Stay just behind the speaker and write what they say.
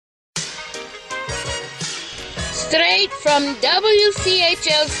Straight from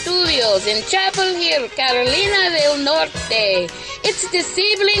WCHL Studios in Chapel Hill, Carolina del Norte, it's the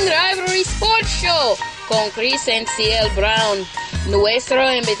Sibling Rivalry Sports Show con Chris and CL Brown. Nuestro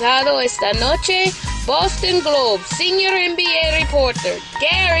invitado esta noche, Boston Globe senior NBA reporter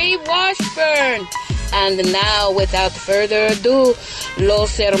Gary Washburn. And now, without further ado,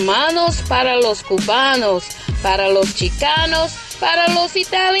 los hermanos para los cubanos, para los chicanos, para los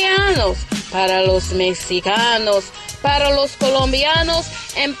italianos, para los mexicanos, para los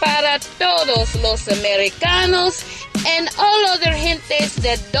colombianos, and para todos los americanos, and all other gentes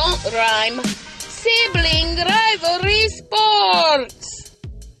that don't rhyme. Sibling Rivalry Sports.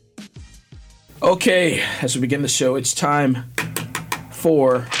 Okay, as we begin the show, it's time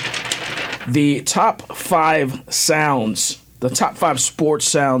for the top 5 sounds, the top 5 sports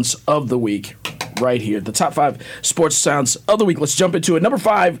sounds of the week, right here. The top 5 sports sounds of the week. Let's jump into it. Number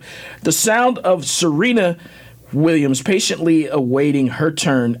 5, the sound of Serena Williams patiently awaiting her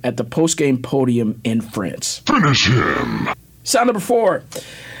turn at the postgame podium in France. Finish him. Sound number 4,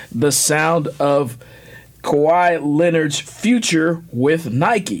 the sound of Kawhi Leonard's future with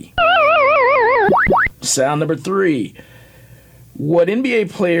Nike. Sound number 3, what NBA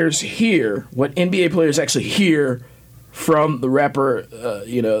players actually hear from the rapper,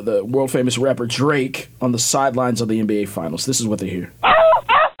 the world-famous rapper Drake on the sidelines of the NBA Finals. This is what they hear.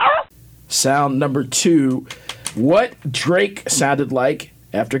 Sound number 2, what Drake sounded like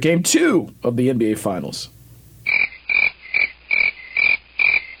after Game 2 of the NBA Finals.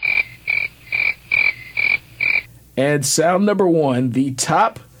 And sound number 1, the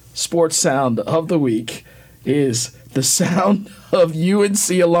top sports sound of the week, is the sound of UNC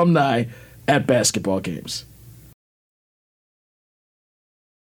alumni at basketball games.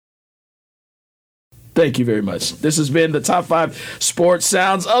 Thank you very much. This has been the top 5 sports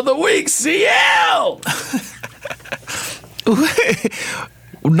sounds of the week. CL!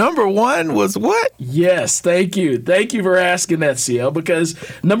 Number 1 was what? Yes, thank you. Thank you for asking that, CL, because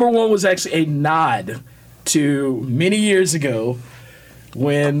number 1 was actually a nod to many years ago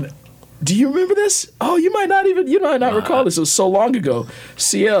when... Do you remember this? Oh, you might not recall this. It was so long ago.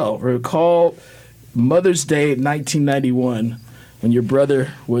 CL, recall Mother's Day 1991 when your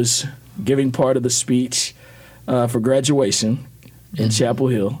brother was giving part of the speech for graduation in Chapel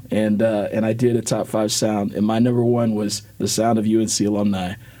Hill, and I did a top 5 sound, and my number 1 was the sound of UNC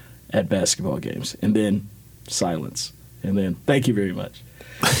alumni at basketball games, and then silence, and then thank you very much.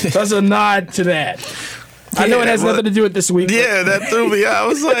 So that's a nod to that. I know it has nothing to do with this week. Yeah, that threw me out. I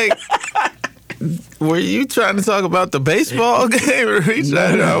was like, were you trying to talk about the baseball game?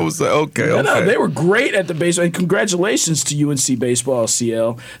 I was like, okay. No, they were great at the baseball. And congratulations to UNC baseball,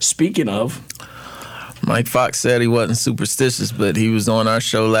 CL. Speaking of, Mike Fox said he wasn't superstitious, but he was on our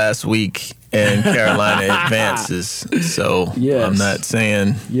show last week, and Carolina advances. So yes. I'm not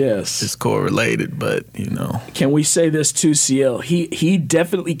saying it's correlated, but, Can we say this too, CL? He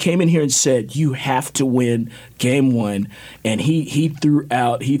definitely came in here and said, you have to win Game 1. And he threw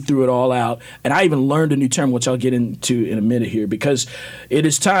it all out. And I even learned a new term, which I'll get into in a minute here, because it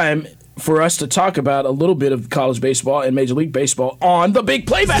is time for us to talk about a little bit of college baseball and Major League Baseball on The Big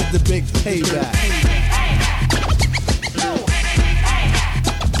Playback. The Big Payback.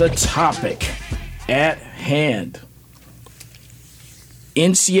 The topic at hand.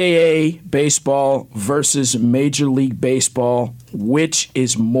 NCAA baseball versus Major League Baseball. Which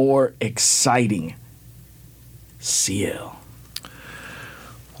is more exciting? CL.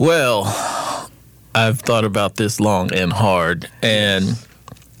 Well, I've thought about this long and hard, and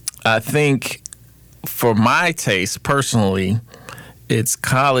I think for my taste personally, it's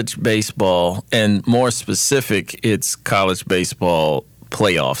college baseball, and more specific, it's college baseball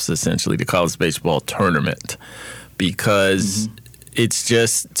playoffs, essentially, the college baseball tournament, because it's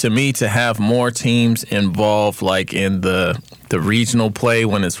just, to me, to have more teams involved, like in the regional play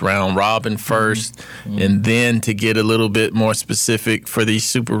when it's round robin first, and then to get a little bit more specific for these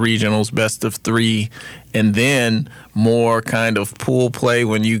super regionals, best of 3, and then more kind of pool play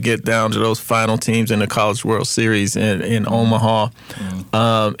when you get down to those final teams in the College World Series in Omaha.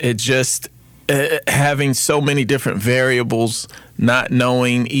 It just... having so many different variables, not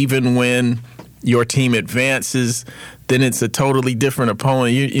knowing even when your team advances, then it's a totally different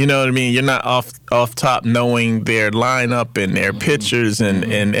opponent. You know what I mean? You're not off top knowing their lineup and their pitchers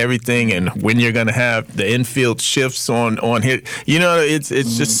and everything, and when you're going to have the infield shifts on hit. It's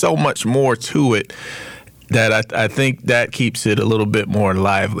just so much more to it that I think that keeps it a little bit more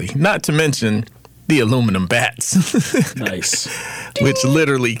lively. Not to mention the aluminum bats. Nice. Which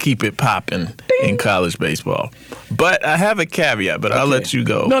literally keep it popping in college baseball. But I have a caveat, but I'll let you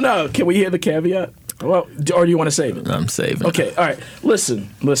go. No. Can we hear the caveat? Well, or do you want to save it? I'm saving. Okay, all right.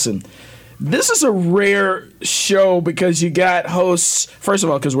 Listen. This is a rare show because you got hosts, first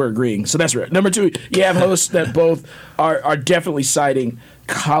of all, because we're agreeing, so that's rare. Number two, you have hosts that both are definitely citing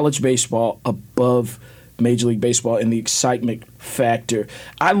college baseball above Major League Baseball in the excitement factor.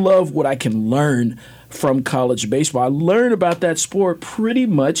 I love what I can learn from college baseball. I learn about that sport pretty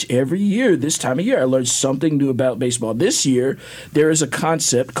much every year. This time of year, I learned something new about baseball. This year, there is a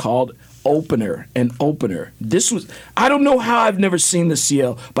concept called an opener. I don't know how I've never seen the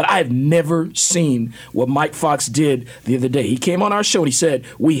CL, but I've never seen what Mike Fox did the other day. He came on our show and he said,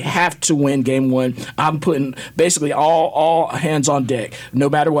 we have to win game one. I'm putting basically all hands on deck. No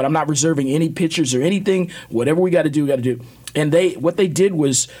matter what, I'm not reserving any pitchers or anything. Whatever we got to do, we got to do. And what they did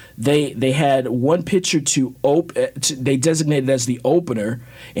was they had one pitcher they designated as the opener,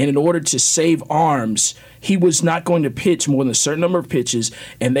 and in order to save arms, he was not going to pitch more than a certain number of pitches,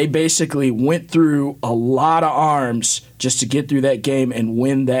 and they basically went through a lot of arms just to get through that game and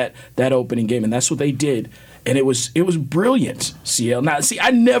win that opening game, and that's what they did. And it was brilliant, CL. Now, see,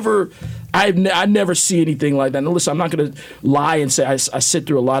 I never see anything like that. Now, listen, I'm not going to lie and say I sit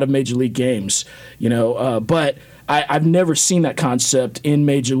through a lot of Major League games, but I've never seen that concept in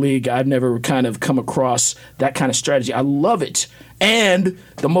Major League. I've never kind of come across that kind of strategy. I love it. And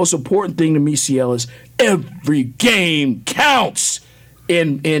the most important thing to me, CL, is every game counts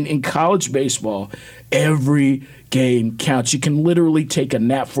in college baseball. Every game counts. You can literally take a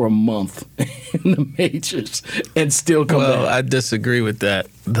nap for a month in the majors and still come back. Well, I disagree with that,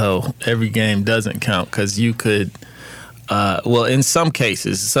 though. Every game doesn't count because you could in some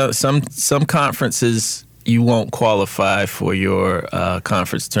cases, some conferences – you won't qualify for your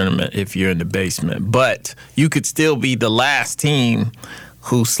conference tournament if you're in the basement. But you could still be the last team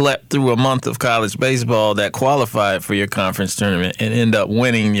who slept through a month of college baseball that qualified for your conference tournament and end up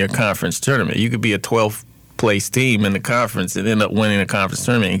winning your conference tournament. You could be a 12th place team in the conference and end up winning the conference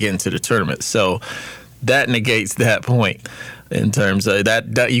tournament and getting to the tournament. So that negates that point in terms of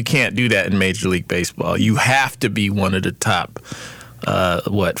that you can't do that in Major League Baseball. You have to be one of the top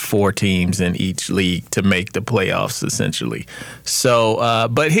 4 teams in each league to make the playoffs, essentially. So,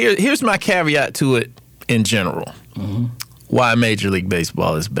 but here's my caveat to it in general. Mm-hmm. Why Major League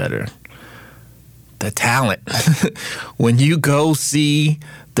Baseball is better. The talent. When you go see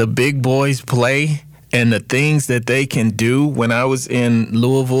the big boys play and the things that they can do. When I was in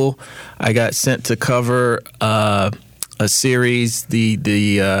Louisville, I got sent to cover a series.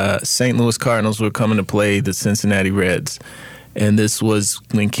 The St. Louis Cardinals were coming to play the Cincinnati Reds. And this was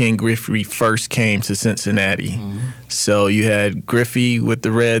when Ken Griffey first came to Cincinnati. Mm-hmm. So you had Griffey with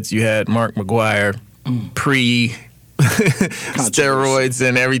the Reds. You had Mark McGwire pre-steroids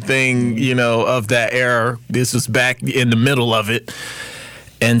and everything, of that era. This was back in the middle of it.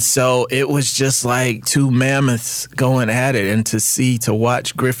 And so it was just like two mammoths going at it. And to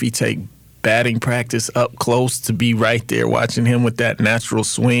watch Griffey take batting practice up close, to be right there watching him with that natural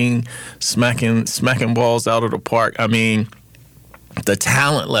swing, smacking balls out of the park. I mean, the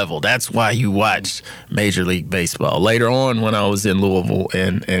talent level, that's why you watch Major League Baseball. Later on, when I was in Louisville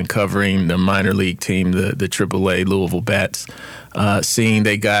and covering the minor league team, the AAA Louisville Bats, seeing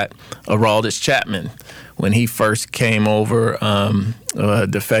they got Aroldis Chapman when he first came over,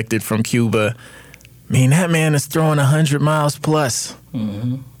 defected from Cuba. I mean, that man is throwing 100 miles plus.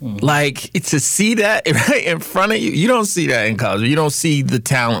 Mm-hmm. Mm-hmm. Like, to see that right in front of you, you don't see that in college. You don't see the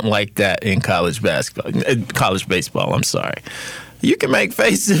talent like that in college baseball, I'm sorry. You can make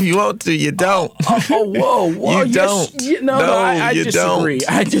faces if you want to. You don't. Whoa. You don't. I disagree.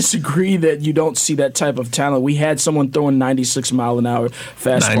 Don't. I disagree that you don't see that type of talent. We had someone throwing 96 mile an hour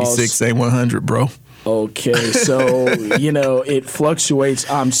fastballs. 96 ain't 100, bro. Okay, so, it fluctuates.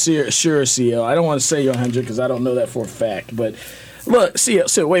 I'm sure, CL. I don't want to say you're 100 because I don't know that for a fact. But look, CL,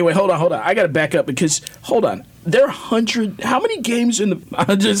 so wait, hold on. I got to back up because, hold on. There are 100. How many games in the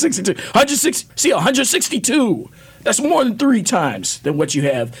 162? 162. That's more than 3 times than what you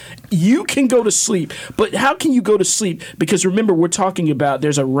have. You can go to sleep, but how can you go to sleep? Because remember, we're talking about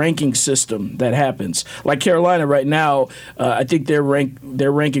there's a ranking system that happens. Like Carolina right now, I think their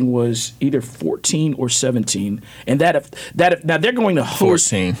ranking was either 14 or 17, and now they're going to host.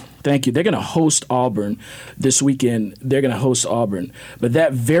 14. Thank you. They're going to host Auburn this weekend. They're going to host Auburn, but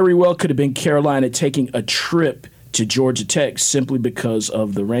that very well could have been Carolina taking a trip to Georgia Tech simply because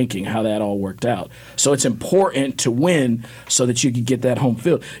of the ranking, how that all worked out. So it's important to win so that you can get that home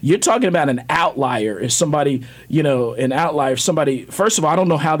field. You're talking about an outlier. If somebody, first of all, I don't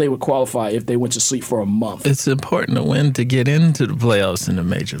know how they would qualify if they went to sleep for a month. It's important to win to get into the playoffs in the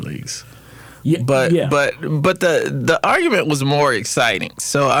major leagues. But the argument was more exciting.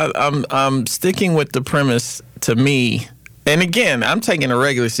 So I'm sticking with the premise. To me, and again, I'm taking the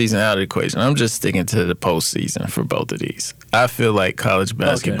regular season out of the equation. I'm just sticking to the postseason for both of these. I feel like college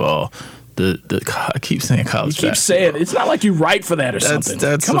basketball. I keep saying college basketball. You keep saying it's not like you write for that or something.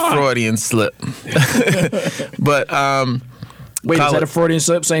 That's a Freudian slip. But wait, is that a Freudian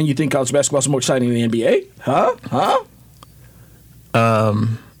slip saying you think college basketball is more exciting than the NBA? Huh?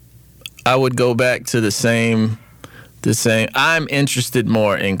 I would go back to the same. I'm interested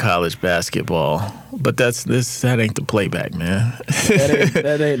more in college basketball, but that ain't the playback, man.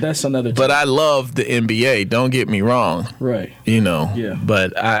 That's another team. But I love the NBA. Don't get me wrong. Right. Yeah.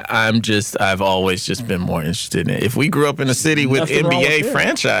 But I've always just been more interested in it. If we grew up in a city with NBA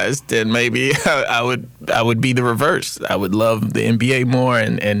franchise, then maybe I would be the reverse. I would love the NBA more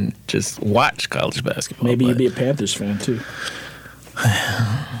and just watch college basketball. Maybe you'd be a Panthers fan too.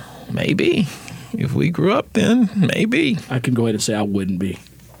 Maybe. If we grew up then, maybe. I can go ahead and say I wouldn't be.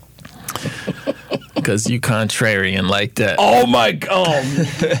 Because you contrarian like that. Oh, my God.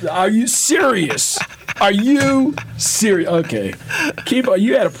 Are you serious? Are you serious? Okay. Keep on.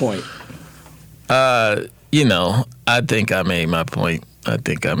 You had a point. I think I made my point.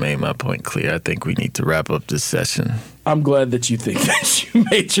 Clear. I think we need to wrap up this session. I'm glad that you think that you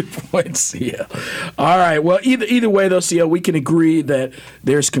made your point, Sia. All right. Well, either way, though, Sia, we can agree that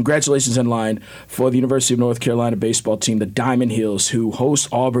there's congratulations in line for the University of North Carolina baseball team, the Diamond Hills, who host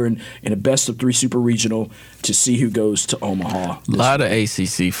Auburn in a best-of-3 super regional to see who goes to Omaha. A lot of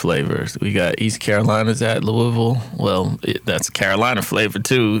ACC flavors. We got East Carolina's at Louisville. Well, that's Carolina flavor,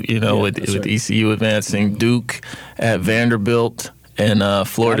 too, with ECU advancing. Duke at Vanderbilt. And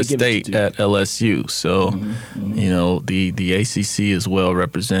Florida State at LSU. So, the ACC is well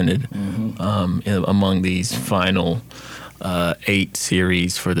represented among these final 8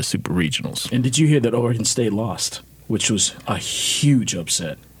 series for the Super Regionals. And did you hear that Oregon State lost, which was a huge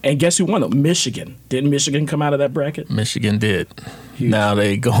upset? And guess who won? Michigan. Didn't Michigan come out of that bracket? Michigan did. Huge. Now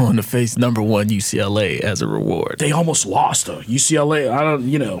they go on to face number 1 UCLA as a reward. They almost lost, though.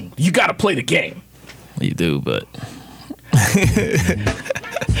 UCLA, you got to play the game. You do, but...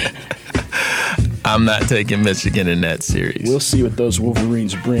 I'm not taking Michigan in that series. We'll see what those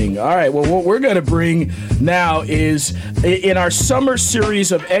Wolverines bring. All right, well, what we're going to bring now is, in our summer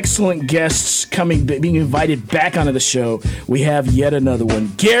series of excellent guests being invited back onto the show, we have yet another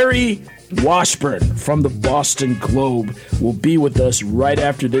one. Gary Washburn from the Boston Globe will be with us right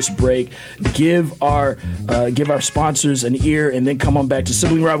after this break. Give our sponsors an ear, and then come on back to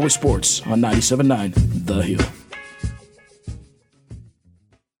Sibling Rivalry Sports on 97.9 The Hill.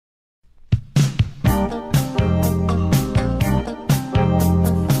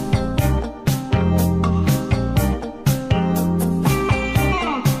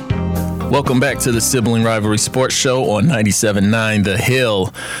 Welcome back to the Sibling Rivalry Sports Show on 97.9 The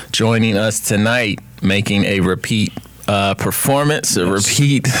Hill. Joining us tonight, making a repeat performance, a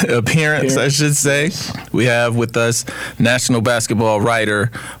repeat appearance, I should say. We have with us national basketball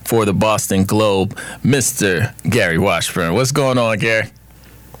writer for the Boston Globe, Mr. Gary Washburn. What's going on, Gary?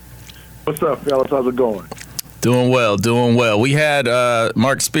 What's up, fellas? How's it going? Doing well. We had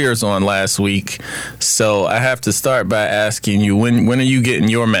Mark Spears on last week, so I have to start by asking you, when are you getting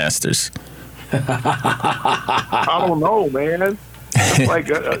your master's? I don't know, man. It's like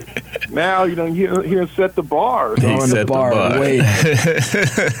now you set the bar. He set the bar. Wait.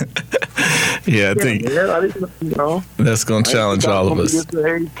 Yeah, I think that's going to challenge all of us.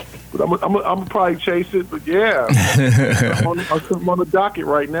 But I'm gonna probably chase it, but yeah, I'm on the docket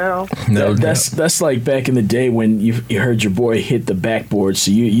right now. That's like back in the day when you heard your boy hit the backboard,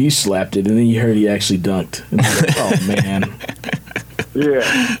 so you slapped it, and then you heard he actually dunked. And like, oh man.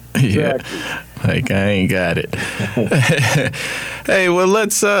 Yeah. Exactly. Like I ain't got it. Hey, well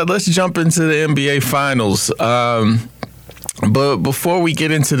let's jump into the NBA Finals. But before we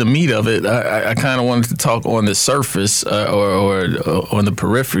get into the meat of it, I kind of wanted to talk on the surface or on the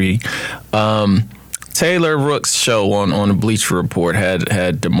periphery. Taylor Rook's show on the Bleacher Report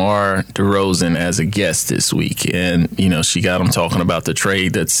had DeMar DeRozan as a guest this week, and she got him talking about the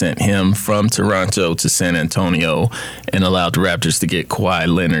trade that sent him from Toronto to San Antonio and allowed the Raptors to get Kawhi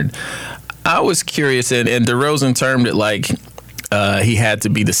Leonard. I was curious, and DeRozan termed it like he had to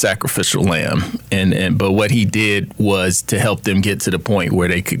be the sacrificial lamb, but what he did was to help them get to the point where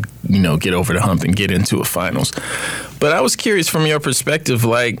they could get over the hump and get into a finals. But I was curious from your perspective,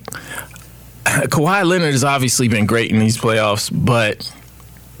 like, Kawhi Leonard has obviously been great in these playoffs, but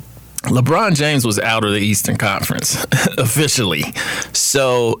LeBron James was out of the Eastern Conference officially.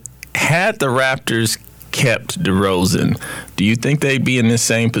 So had the Raptors kept DeRozan, do you think they'd be in this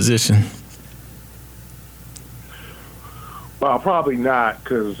same position? Well, probably not,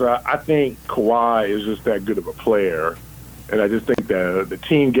 because I think Kawhi is just that good of a player. And I just think the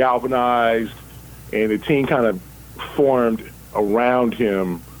team galvanized and the team kind of formed around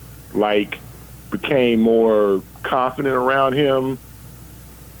him, like became more confident around him.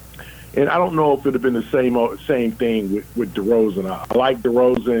 And I don't know if it would have been the same thing with DeRozan. I like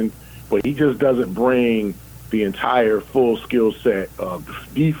DeRozan, but he just doesn't bring the entire full skill set of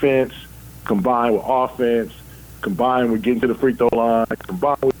defense combined with offense, combined with getting to the free throw line,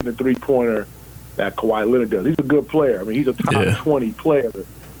 combined with the three-pointer that Kawhi Leonard does. He's a good player. I mean, he's a top 20 player,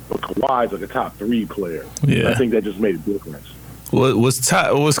 but Kawhi's like a top 3 player. Yeah. I think that just made a difference. Was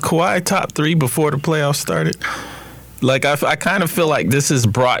Kawhi top 3 before the playoffs started? Like, I kind of feel like this has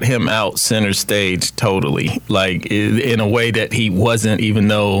brought him out center stage totally, like in a way that he wasn't, even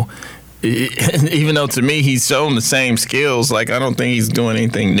though to me he's shown the same skills. Like, I don't think he's doing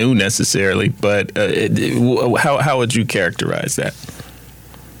anything new necessarily, but how would you characterize that?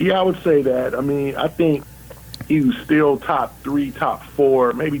 Yeah, I would say that. I mean, I think he was still top 3, top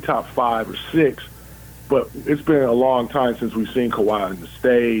 4, maybe top 5 or 6, but it's been a long time since we've seen Kawhi on the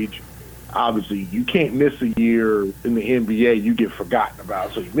stage. Obviously, you can't miss a year in the NBA. You get forgotten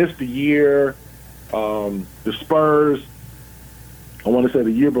about. So he missed a year. The Spurs, I want to say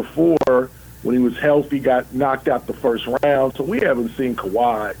the year before, when he was healthy, got knocked out the first round. So we haven't seen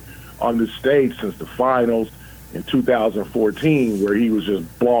Kawhi on the stage since the finals in 2014, where he was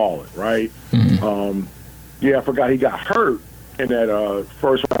just balling, right? Mm-hmm. I forgot he got hurt in that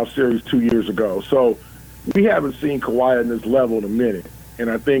first round series 2 years ago. So we haven't seen Kawhi on this level in a minute. And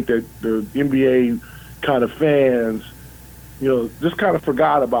I think that the NBA kind of fans, just kind of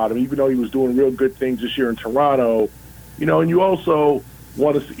forgot about him, even though he was doing real good things this year in Toronto. And you also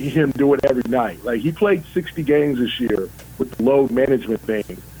want to see him do it every night. Like, he played 60 games this year with the load management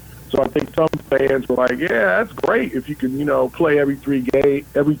thing. So I think some fans were like, yeah, that's great if you can, play every 3 days,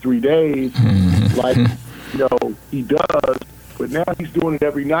 like, he does. But now he's doing it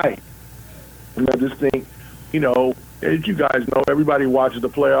every night. And I just think, as you guys know, everybody watches the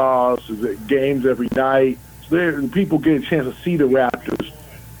playoffs, games every night. So people get a chance to see the Raptors.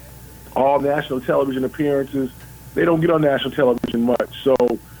 All national television appearances. They don't get on national television much. So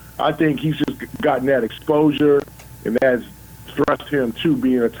I think he's just gotten that exposure, and that's thrust him to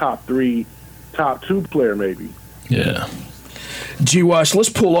being a top 3, top 2 player maybe. Yeah. G-Wash, let's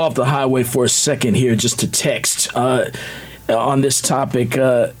pull off the highway for a second here just to text on this topic.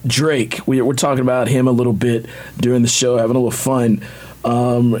 Drake, we're talking about him a little bit during the show, having a little fun.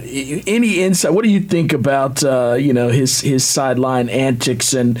 Any insight? What do you think about his sideline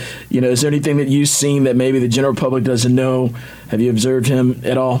antics, and is there anything that you've seen that maybe the general public doesn't know? Have you observed him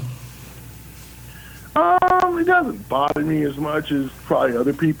at all? It doesn't bother me as much as probably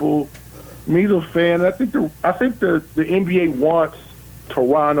other people. I mean, he's a fan. I think the NBA wants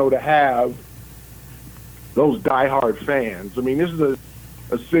Toronto to have those diehard fans. I mean, this is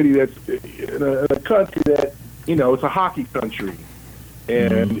a city that's in a country that, it's a hockey country.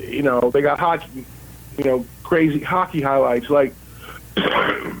 And, they got hockey, crazy hockey highlights. Like,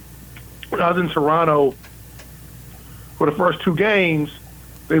 when I was in Toronto for the first 2 games,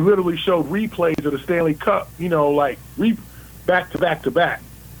 they literally showed replays of the Stanley Cup, like back to back to back,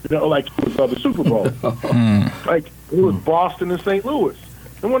 like it was the Super Bowl. Like, it was Boston and St. Louis.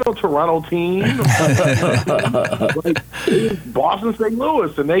 There wasn't no Toronto team. Like, it was Boston, St.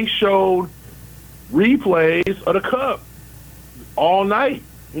 Louis, and they showed replays of the Cup all night,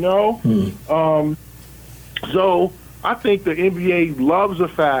 So I think the NBA loves the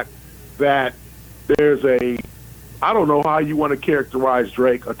fact that there's I don't know how you want to characterize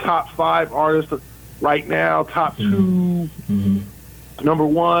Drake, a top 5 artist right now, top 2, number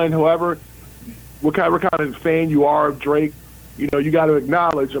 1, however, what kind of fan you are of Drake. You got to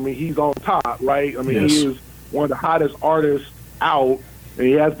acknowledge, I mean, he's on top, right? I mean, He is one of the hottest artists out, and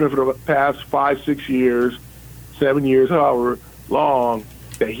he has been for the past 5, 6 years, 7 years, however long,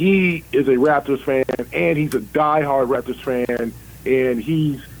 that he is a Raptors fan, and he's a diehard Raptors fan, and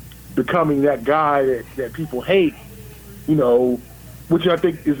he's becoming that guy that people hate, which I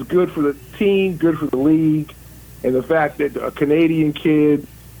think is good for the team, good for the league, and the fact that a Canadian kid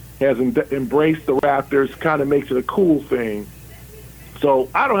has embraced the Raptors kind of makes it a cool thing. So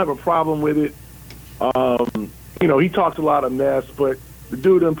I don't have a problem with it. He talks a lot of mess, but the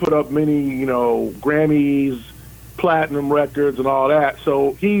dude done put up many, Grammys, platinum records, and all that.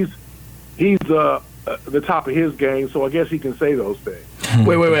 So he's the top of his game. So I guess he can say those things.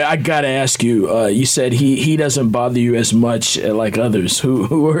 Wait! I gotta ask you. You said he doesn't bother you as much like others.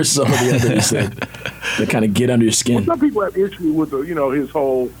 Who are some of the others that kind of get under your skin? Well, some people have issue with his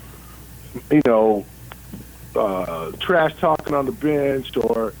whole, trash talking on the bench,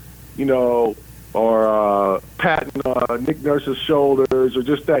 or patting Nick Nurse's shoulders, or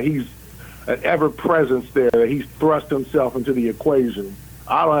just that he's an ever presence there, that he's thrust himself into the equation.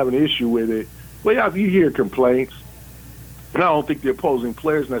 I don't have an issue with it. But yeah, you hear complaints. And I don't think the opposing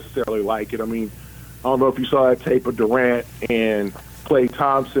players necessarily like it. I mean, I don't know if you saw that tape of Durant and Klay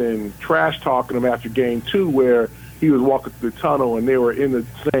Thompson trash talking him after game 2, where he was walking through the tunnel and they were in the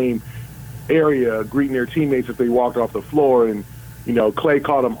same area greeting their teammates as they walked off the floor. And, Klay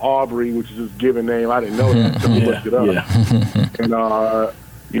called him Aubrey, which is his given name. I didn't know that until I looked it up. Yeah.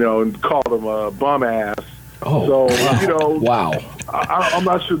 And called him a bum ass. Oh, so, wow. I'm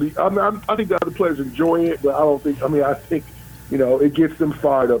not sure. I think the other players enjoy it, but I don't think. I think, it gets them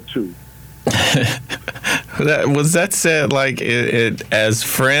fired up too. Was that said like it as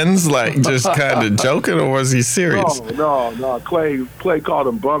friends, like just kind of joking, or was he serious? No. Klay called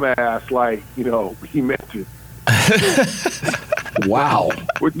him bum ass, like he meant it. Wow.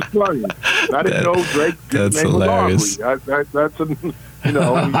 Which is funny. I didn't know Drake's name hilarious. was Aubrey. That's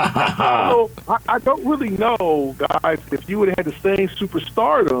I don't really know, guys, if you would have had the same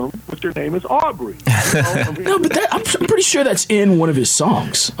superstardom, but your name is Aubrey. No, but I'm pretty sure that's in one of his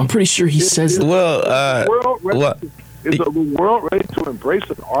songs. I'm pretty sure he says that. Well, is the world ready to embrace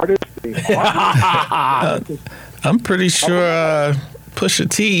an artist named Aubrey? I'm pretty sure Pusha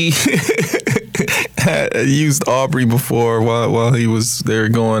T used Aubrey before while he was there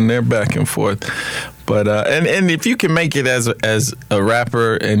going there back and forth. But and if you can make it as a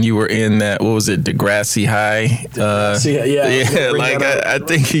rapper and you were in that, what was it, Degrassi High? I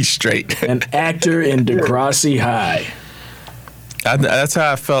think he's straight. An actor in Degrassi High. That's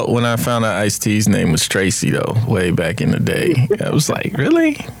how I felt when I found out Ice-T's name was Tracy, though, way back in the day. I was like,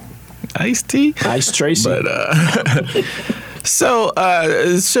 really? Ice-T? Ice Tracy. But so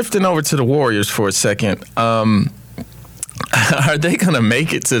shifting over to the Warriors for a second. Are they going to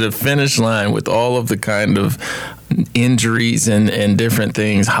make it to the finish line with all of the kind of injuries and different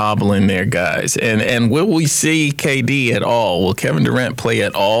things hobbling their guys? And will we see KD at all? Will Kevin Durant play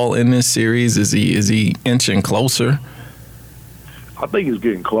at all in this series? Is he inching closer? I think he's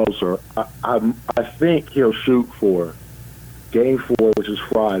getting closer. I think he'll shoot for Game 4, which is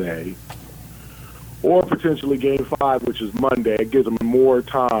Friday, or potentially Game 5, which is Monday. It gives him more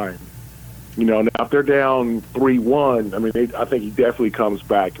time. Now if they're down 3-1, I think he definitely comes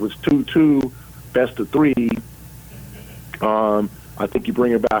back. If it's 2-2, best of 3, I think you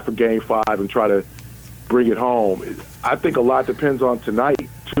bring it back for Game 5 and try to bring it home. I think a lot depends on tonight,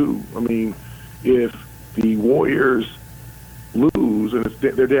 too. If the Warriors lose and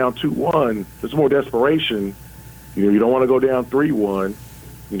they're down 2-1, there's more desperation. You don't want to go down 3-1.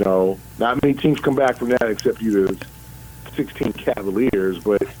 Not many teams come back from that except the 16 Cavaliers,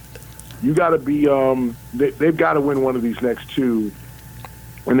 but you got to be they've got to win one of these next two,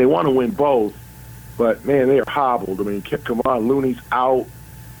 and they want to win both. But, man, they are hobbled. Come on, Looney's out.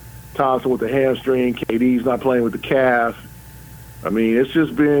 Thompson with the hamstring. KD's not playing with the calf. It's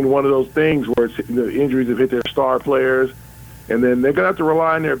just been one of those things where the injuries have hit their star players, and then they're going to have to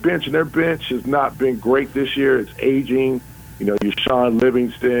rely on their bench, and their bench has not been great this year. It's aging. Your Sean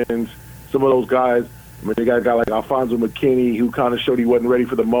Livingston's, some of those guys. They got a guy like Alfonso McKinney who kind of showed he wasn't ready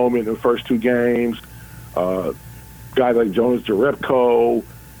for the moment in the first 2 games. Guys like Jonas Jerebko.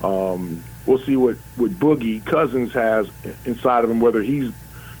 We'll see what Boogie Cousins has inside of him, whether he's,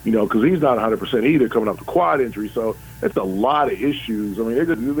 because he's not 100% either coming off the quad injury. So it's a lot of issues.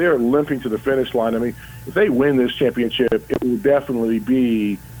 They're limping to the finish line. If they win this championship, it will definitely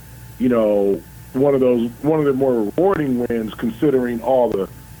be, one of the more rewarding wins considering all the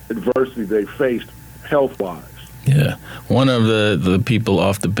adversity they faced health-wise. Yeah. One of the people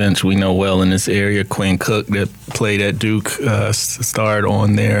off the bench we know well in this area, Quinn Cook, that played at Duke, starred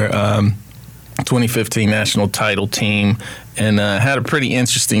on their 2015 national title team, and had a pretty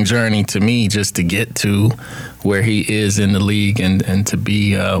interesting journey to me just to get to where he is in the league and to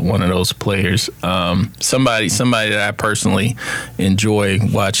be one of those players. Somebody that I personally enjoy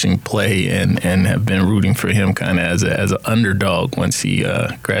watching play and have been rooting for him kind of as an underdog once he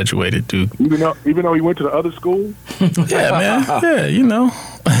graduated Duke. Even though he went to the other school? Yeah, man. Yeah,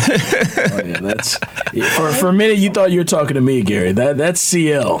 That's for a minute you thought you were talking to me, Gary. That's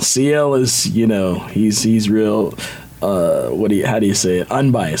CL. CL is, he's real. How do you say it?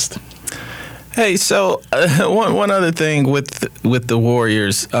 Unbiased. Hey, so one other thing with the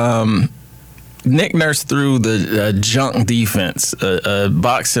Warriors, Nick Nurse threw the junk defense,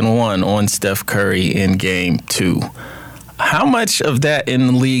 box and one on Steph Curry in Game 2. how much of that in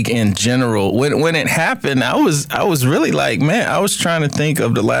the league in general? When it happened, I was really like, man, I was trying to think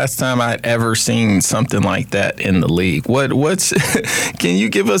of the last time I'd ever seen something like that in the league. What's can you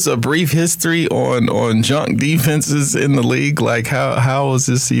give us a brief history on junk defenses in the league? Like how was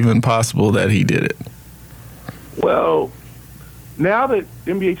this even possible that he did it? Well, now that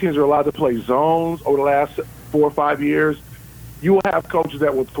NBA teams are allowed to play zones over the last 4 or 5 years, you will have coaches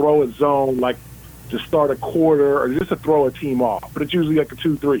that will throw a zone like to start a quarter or just to throw a team off. But it's usually like a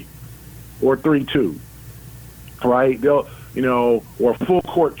 2-3 or 3-2, right? They'll, or full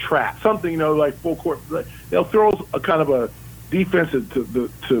court trap, something, like full court. They'll throw a kind of a defense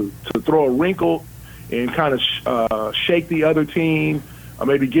to throw a wrinkle and kind of shake the other team, or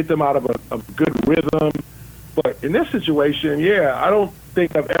maybe get them out of a good rhythm. But in this situation, I don't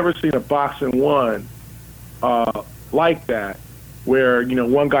think I've ever seen a box and one like that, where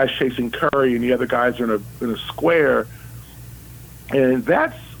one guy's chasing Curry and the other guys are in a square, and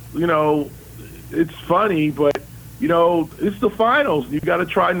that's it's funny, but it's the finals. You got to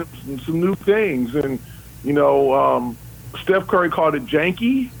try some new things, and Steph Curry called it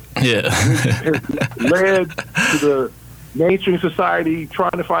janky. Yeah, it led to the mainstream society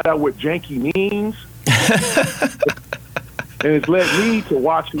trying to find out what janky means. And it's led me to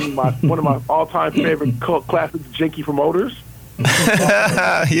watching one of my all-time favorite cult classics, Janky Promoters.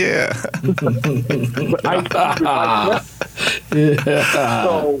 Yeah.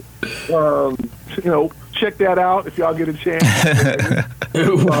 So, check that out if y'all get a chance.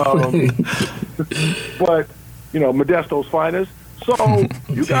 But, Modesto's finest. So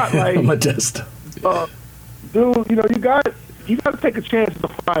you got Modesto. Dude, you got to take a chance at the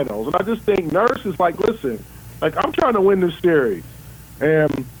finals. And I just think Nurse is like, listen, I'm trying to win this series.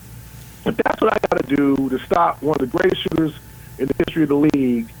 And that's what I got to do to stop one of the greatest shooters in the history of the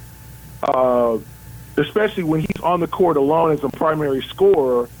league, especially when he's on the court alone as a primary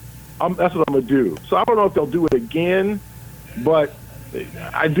scorer. That's what I'm going to do. So I don't know if they'll do it again, but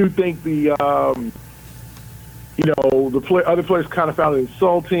I do think the other players kind of found it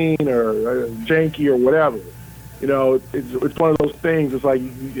insulting or janky or whatever. It's one of those things. It's like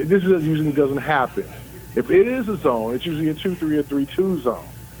this usually doesn't happen. If it is a zone, it's usually a 2-3 or 3-2 zone.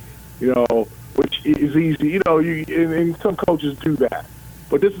 Which is easy. And some coaches do that.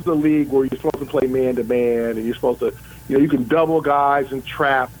 But this is a league where you're supposed to play man-to-man, and you're supposed to, you can double guys and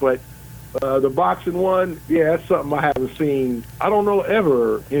trap. But the box and one, that's something I haven't seen, I don't know,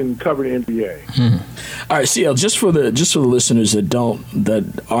 ever in covering the NBA. All right, CL, just for the listeners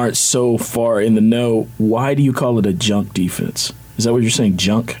that aren't so far in the know, why do you call it a junk defense? Is that what you're saying,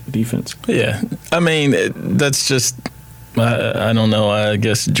 junk defense? Yeah. I mean, that's just, I don't know, I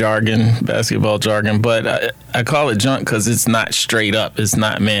guess basketball jargon, but I call it junk because it's not straight up. It's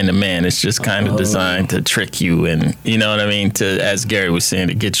not man-to-man. It's just kind of designed to trick you and, you know what I mean, to, as Gary was saying,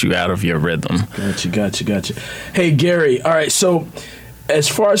 to get you out of your rhythm. Gotcha. Hey, Gary, all right, so as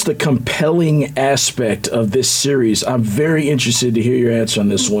far as the compelling aspect of this series, I'm very interested to hear your answer on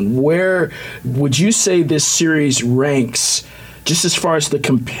this one. Where would you say this series ranks just as far as the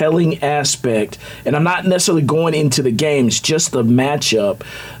compelling aspect? And I'm not necessarily going into the games, just the matchup,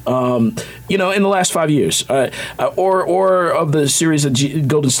 in the last 5 years, or of the series that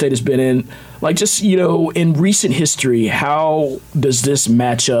Golden State has been in. Like, just, in recent history, how does this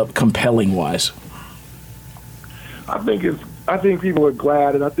match up compelling-wise? I think people are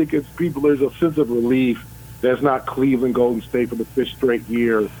glad, and I think there's a sense of relief that's not Cleveland Golden State for the 5th straight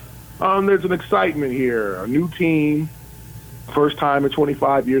year. There's an excitement here, a new team, first time in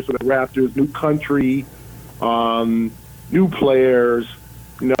 25 years for the Raptors, new country, new players.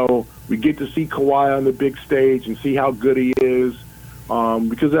 We get to see Kawhi on the big stage and see how good he is,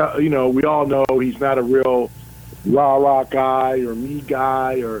 because we all know he's not a real rah-rah guy or me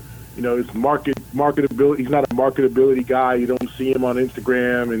guy or his marketability. He's not a marketability guy. You don't see him on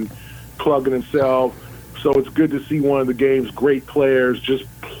Instagram and plugging himself. So it's good to see one of the game's great players just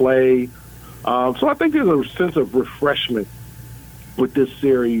play. So I think there's a sense of refreshment with this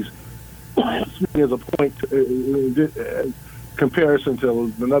series as a point comparison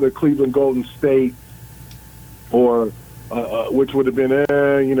to another Cleveland Golden State, or which would have been,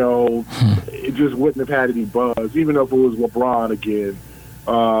 it just wouldn't have had any buzz, even if it was LeBron again.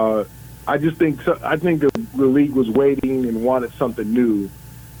 I think the league was waiting and wanted something new.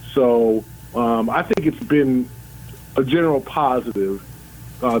 So I think it's been a general positive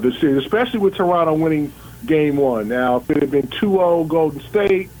this series, especially with Toronto winning Game 1. Now, if it had been 2-0 Golden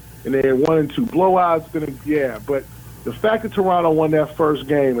State and they had 1 and 2 blowouts, then but the fact that Toronto won that first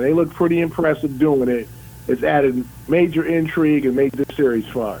game and they looked pretty impressive doing it, it's added major intrigue and made this series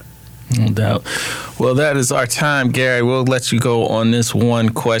fun. No doubt. Well, that is our time, Gary. We'll let you go on this one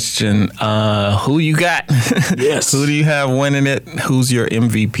question. Who you got? Yes. Who do you have winning it? Who's your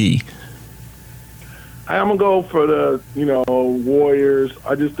MVP? I'm going to go for the, Warriors.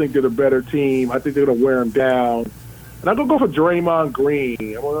 I just think they're the better team. I think they're going to wear them down. And I'm going to go for Draymond Green.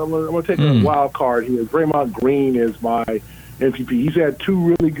 I'm going to take a wild card here. Draymond Green is my MVP. He's had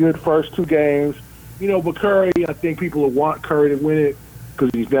 2 really good first 2 games. But Curry, I think people will want Curry to win it because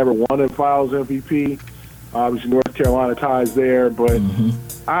he's never won a Finals MVP. Obviously, North Carolina ties there. But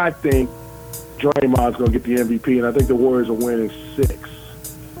I think Draymond's going to get the MVP, and I think the Warriors will win in 6.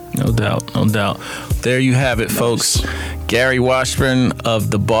 No doubt, no doubt. There you have it, folks. Gary Washburn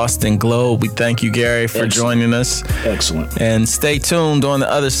of the Boston Globe. We thank you, Gary, for joining us. Excellent. And stay tuned on the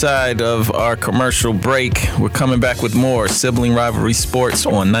other side of our commercial break. We're coming back with more Sibling Rivalry Sports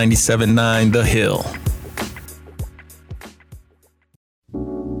on 97.9 The Hill.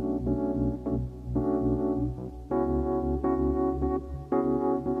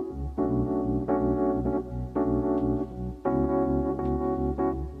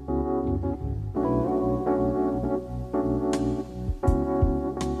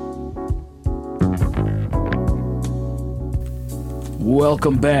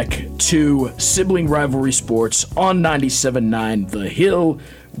 Welcome back to Sibling Rivalry Sports on 97.9 The Hill,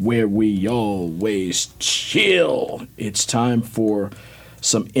 where we always chill. It's time for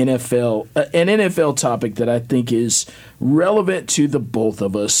some an NFL topic that I think is relevant to the both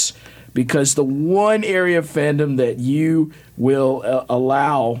of us, because the one area of fandom that you will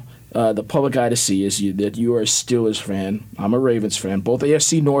allow the public eye to see is that you are a Steelers fan. I'm a Ravens fan, both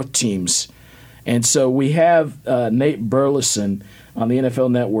AFC North teams. And so we have Nate Burleson on the NFL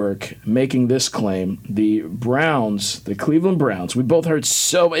Network making this claim. The Browns, the Cleveland Browns,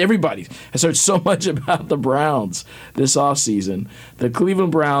 everybody has heard so much about the Browns this offseason. The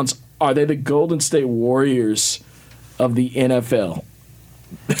Cleveland Browns, are they the Golden State Warriors of the NFL?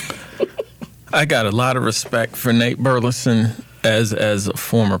 I got a lot of respect for Nate Burleson as a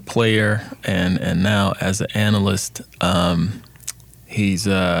former player and now as an analyst. I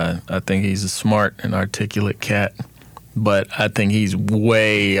think he's a smart and articulate cat. But I think he's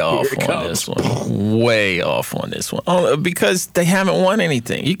way off on this one. Way off on this one. Because they haven't won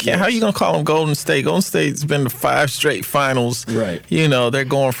anything. You can't. Yes. How are you going to call them Golden State? Golden State's been to 5 straight finals. Right. They're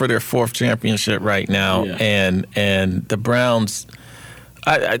going for their 4th championship right now. Yeah. And the Browns,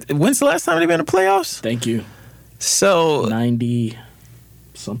 when's the last time they've been to playoffs? Thank you. So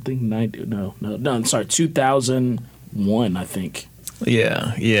 90-something? I'm sorry, 2001, I think.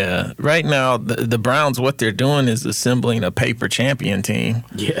 Yeah. Right now, the Browns, what they're doing is assembling a paper champion team.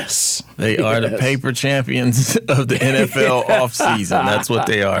 Yes. They are the paper champions of the NFL offseason. That's what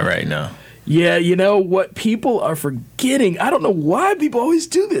they are right now. Yeah, what people are forgetting, I don't know why people always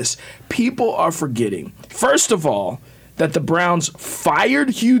do this. People are forgetting, first of all, that the Browns fired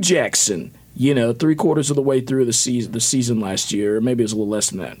Hugh Jackson, 3/4 of the way through the season last year, or maybe it was a little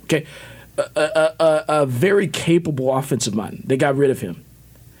less than that. Okay. A very capable offensive mind. They got rid of him.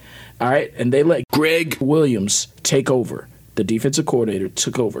 All right, and they let Greg Williams take over. The defensive coordinator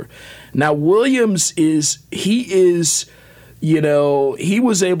took over. Now Williams he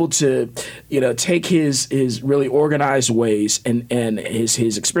was able to, take his really organized ways and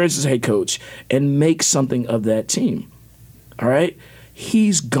his experience as a head coach and make something of that team. All right,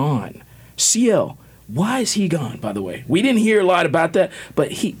 he's gone. CL. Why is he gone, by the way? We didn't hear a lot about that,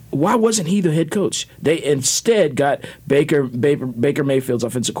 but why wasn't he the head coach? They instead got Baker Mayfield's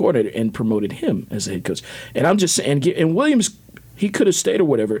offensive coordinator and promoted him as the head coach. And I'm just saying, and Williams, he could have stayed or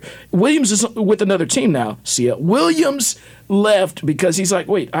whatever. Williams is with another team now, CL. Williams left because he's like,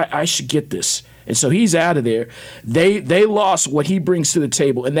 wait, I should get this. And so he's out of there. They lost what he brings to the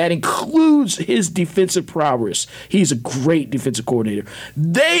table, and that includes his defensive prowess. He's a great defensive coordinator.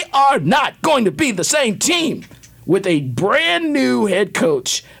 They are not going to be the same team with a brand new head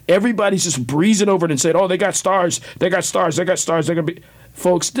coach. Everybody's just breezing over it and saying, oh, they got stars. They're going to be.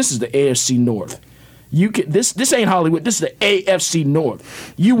 Folks, this is the AFC North. This ain't Hollywood. This is the AFC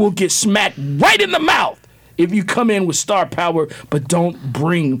North. You will get smacked right in the mouth if you come in with star power, but don't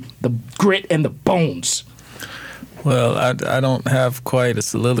bring the grit and the bones. Well, I don't have quite a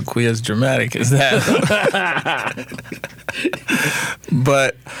soliloquy as dramatic as that.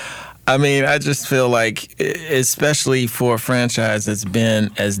 But, I mean, I just feel like, especially for a franchise that's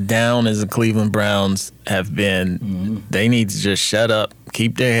been as down as the Cleveland Browns have been, they need to just shut up,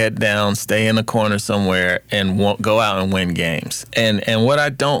 keep their head down, stay in a corner somewhere, and go out and win games. And what I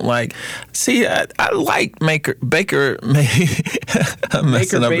don't like, I like Baker I'm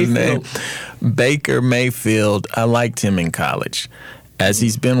messing up his name. Baker Mayfield. I liked him in college. as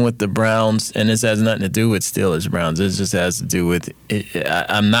he's been with the Browns, and this has nothing to do with Steelers Browns. It just has to do with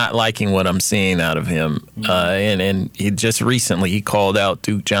I'm not liking what I'm seeing out of him. And he just recently he called out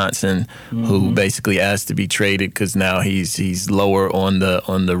Duke Johnson, who basically asked to be traded because now he's lower on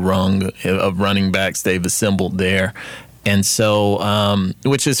the rung of running backs they've assembled there. And so,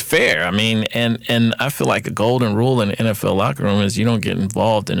 which is fair. I mean, and I feel like a golden rule in the NFL locker room is you don't get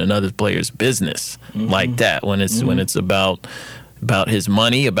involved in another player's business like that when it's about his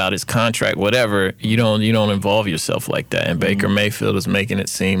money, about his contract, whatever. You don't involve yourself like that. And Baker Mayfield is making it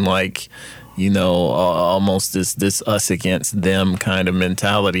seem like, almost this us against them kind of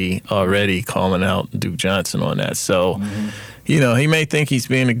mentality already, calling out Duke Johnson on that. So, he may think he's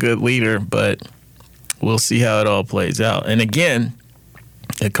being a good leader, but we'll see how it all plays out. And again,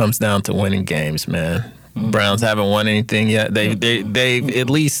 it comes down to winning games, man. Browns haven't won anything yet. They've at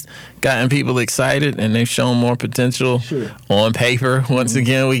least gotten people excited, and they've shown more potential on paper. Once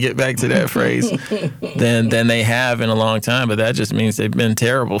again, we get back to that phrase than they have in a long time. But that just means they've been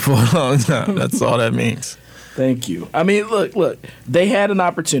terrible for a long time. That's all that means. Thank you. I mean, look. They had an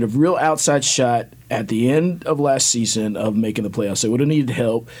opportunity, a real outside shot at the end of last season of making the playoffs. They would have needed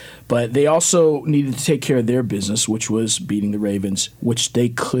help, but they also needed to take care of their business, which was beating the Ravens, which they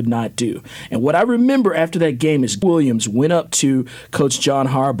could not do. And what I remember after that game is Williams went up to Coach John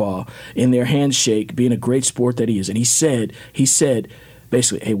Harbaugh in their handshake, being a great sport that he is, and he said,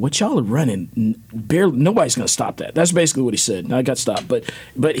 basically, hey, what y'all are running, barely nobody's going to stop that. That's basically what he said. Now I got stopped,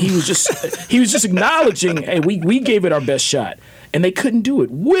 but he was just acknowledging, hey, we gave it our best shot. And they couldn't do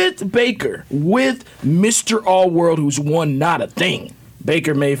it with Baker, with Mr. All-World, who's won not a thing,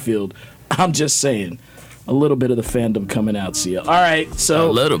 Baker Mayfield. I'm just saying, a little bit of the fandom coming out, CL. All right, so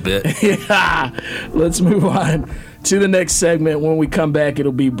a little bit. Let's move on to the next segment. When we come back,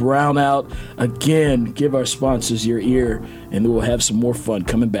 it'll be Brown Out. Again, give our sponsors your ear, and we'll have some more fun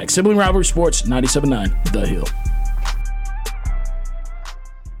coming back. Sibling Rivalry Sports, 97.9 The Hill.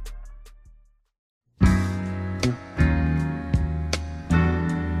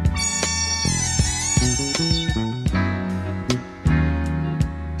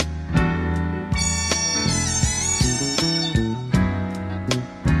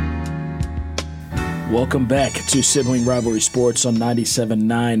 Welcome back to Sibling Rivalry Sports on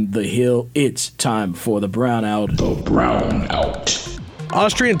 97.9 The Hill. It's time for the Brown Out. The Brown Out.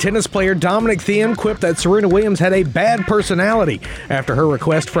 Austrian tennis player Dominic Thiem quipped that Serena Williams had a bad personality after her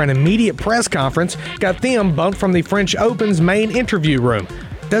request for an immediate press conference got Thiem bumped from the French Open's main interview room.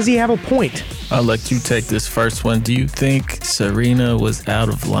 Does he have a point? I'll let you take this first one. Do you think Serena was out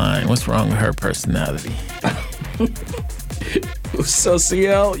of line? What's wrong with her personality? So,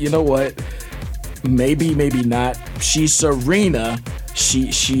 CL, you know what? Maybe not. She's Serena. She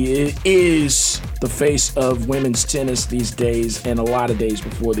is the face of women's tennis these days and a lot of days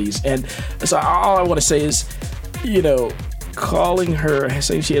before these. And so all I want to say is, calling her,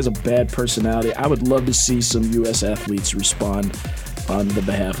 saying she has a bad personality, I would love to see some U.S. athletes respond on the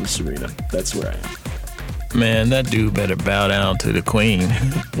behalf of Serena. That's where I am. Man, that dude better bow down to the queen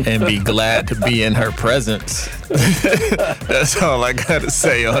and be glad to be in her presence. That's all I got to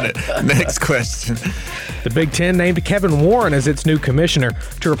say on it. Next question. The Big Ten named Kevin Warren as its new commissioner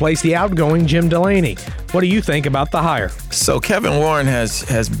to replace the outgoing Jim Delaney. What do you think about the hire? So Kevin Warren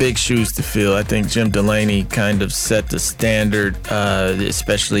has big shoes to fill. I think Jim Delaney kind of set the standard,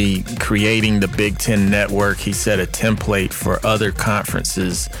 especially creating the Big Ten network. He set a template for other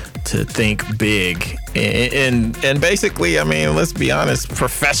conferences to think big and basically, I mean, let's be honest,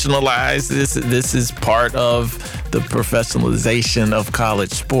 professionalize this. This is part of the professionalization of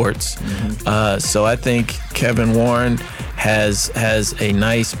college sports. So I think Kevin Warren has a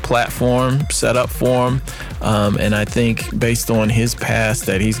nice platform set up for him, and I think based on his past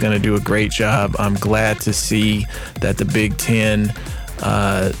that he's going to do a great job. I'm glad to see that the Big Ten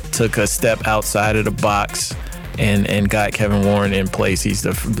took a step outside of the box and got Kevin Warren in place. He's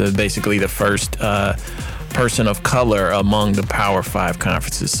basically the first person of color among the Power 5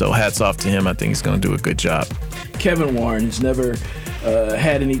 conferences. So hats off to him. I think he's going to do a good job. Kevin Warren has never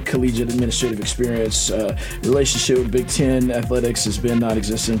had any collegiate administrative experience. Relationship with Big Ten athletics has been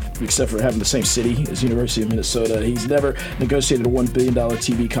non-existent, except for having the same city as University of Minnesota. He's never negotiated a $1 billion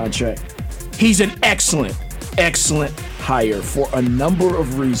TV contract. He's an excellent hire for a number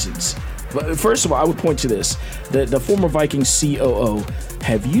of reasons. But first of all, I would point to this. The former Vikings COO,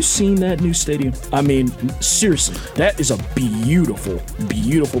 have you seen that new stadium? I mean, seriously, that is a beautiful,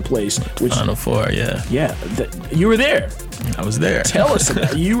 beautiful place. Final Four, yeah. Yeah, you were there. I was there. Tell us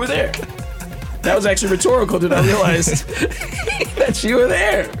about it. You were there. That was actually rhetorical. Did I realize that you were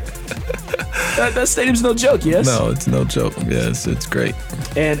there? That stadium's no joke, yes? No, it's no joke. Yes, it's great.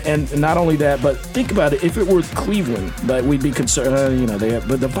 And not only that, but think about it. If it were Cleveland, like we'd be concerned.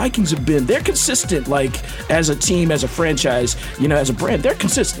 But the Vikings they're consistent. Like as a team, as a franchise, as a brand, they're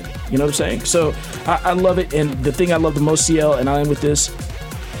consistent. You know what I'm saying? So I love it. And the thing I love the most, CL, and I am with this,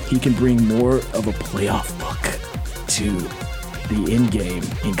 he can bring more of a playoff look to the end game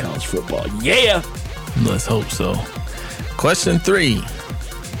in college football. Yeah. Let's hope so. Question 3.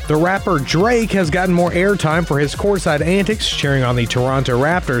 The rapper Drake has gotten more airtime for his courtside antics cheering on the Toronto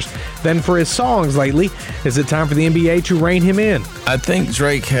Raptors than for his songs lately. Is it time for the NBA to rein him in? I think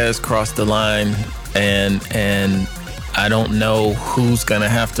Drake has crossed the line, and I don't know who's going to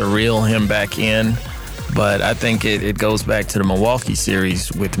have to reel him back in, but I think it goes back to the Milwaukee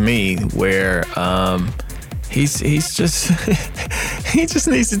series with me where he's just he just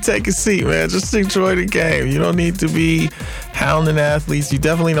needs to take a seat, man. Just enjoy the game. You don't need to be hounding athletes. You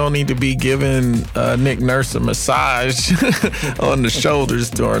definitely don't need to be giving Nick Nurse a massage on the shoulders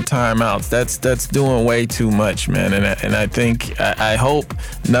during timeouts. That's doing way too much, man. And I think I hope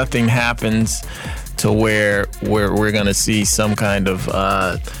nothing happens to where we're going to see some kind of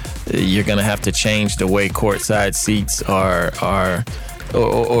you're going to have to change the way courtside seats are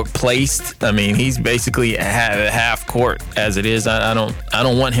or placed. I mean, he's basically half court as it is. I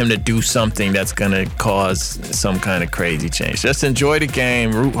don't want him to do something that's going to cause some kind of crazy change. Just enjoy the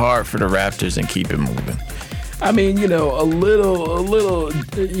game, root hard for the Raptors, and keep it moving. I mean, a little,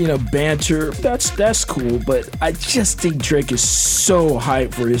 banter. That's cool, but I just think Drake is so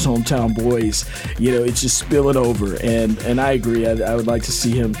hyped for his hometown boys. It's just spilling over, and I agree. I would like to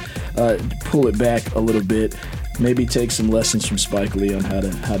see him pull it back a little bit. Maybe take some lessons from Spike Lee on how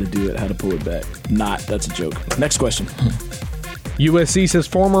to do it, how to pull it back. That's a joke. Next question. USC says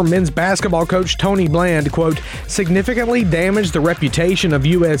former men's basketball coach Tony Bland, quote, significantly damaged the reputation of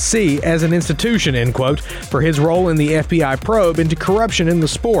USC as an institution, end quote, for his role in the FBI probe into corruption in the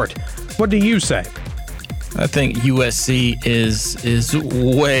sport. What do you say? I think USC is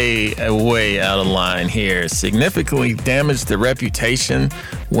way out of line here. Significantly damaged the reputation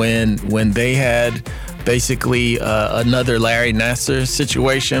when they had basically another Larry Nassar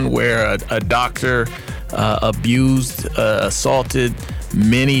situation where a doctor abused, assaulted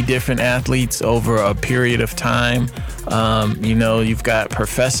many different athletes over a period of time. You've got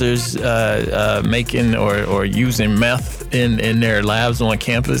professors making or using meth in their labs on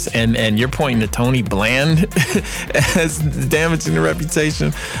campus, and you're pointing to Tony Bland as damaging the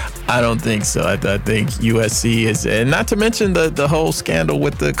reputation. I don't think so. I think USC is, and not to mention the whole scandal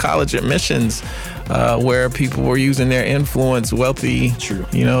with the college admissions, where people were using their influence, wealthy, True.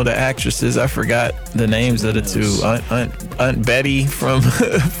 The actresses. I forgot the names of the two. Aunt Betty from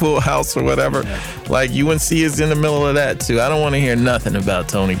Full House or whatever. Yeah. Like UNC is in the middle of that too. I don't want to hear nothing about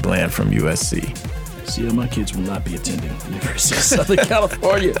Tony Bland from USC. See, my kids will not be attending University of Southern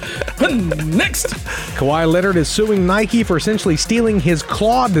California. Next. Kawhi Leonard is suing Nike for essentially stealing his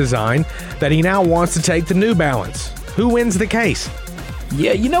claw design that he now wants to take to New Balance. Who wins the case?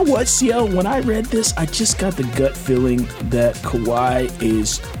 Yeah, you know what, CL? When I read this, I just got the gut feeling that Kawhi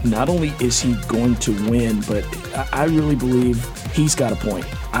is, not only is he going to win, but I really believe he's got a point.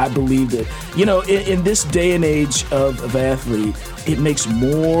 I believe that, in this day and age of athlete, it makes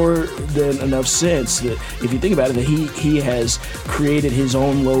more than enough sense that if you think about it, that he has created his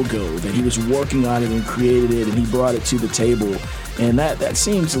own logo, that he was working on it and created it, and he brought it to the table. And that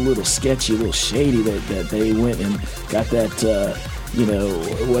seems a little sketchy, a little shady that they went and got that,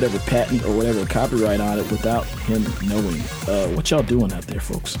 whatever patent or whatever copyright on it without him knowing. What y'all doing out there,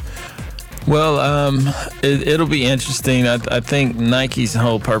 folks? Well, it'll be interesting. I think Nike's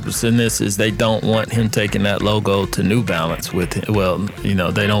whole purpose in this is they don't want him taking that logo to New Balance with him. Well,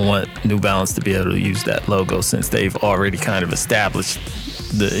 they don't want New Balance to be able to use that logo since they've already kind of established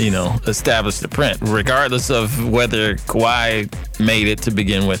the print, regardless of whether Kawhi made it to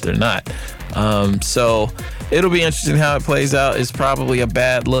begin with or not. So it'll be interesting how it plays out. It's probably a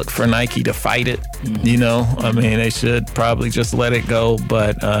bad look for Nike to fight it. They should probably just let it go.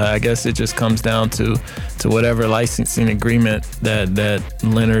 But I guess it just comes down to whatever licensing agreement that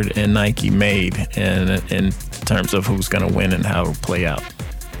Leonard and Nike made, and in terms of who's going to win and how it'll play out.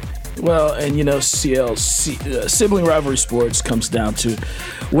 Well, and CL, sibling rivalry sports comes down to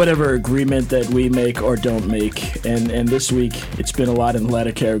whatever agreement that we make or don't make. And this week, it's been a lot in the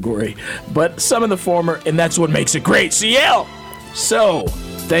latter category, but some in the former, and that's what makes it great, CL! So,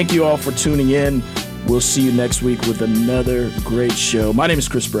 thank you all for tuning in. We'll see you next week with another great show. My name is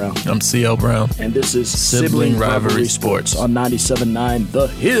Chris Brown. I'm CL Brown. And this is Sibling Rivalry Sports on 97.9 The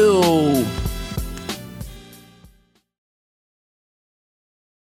Hill.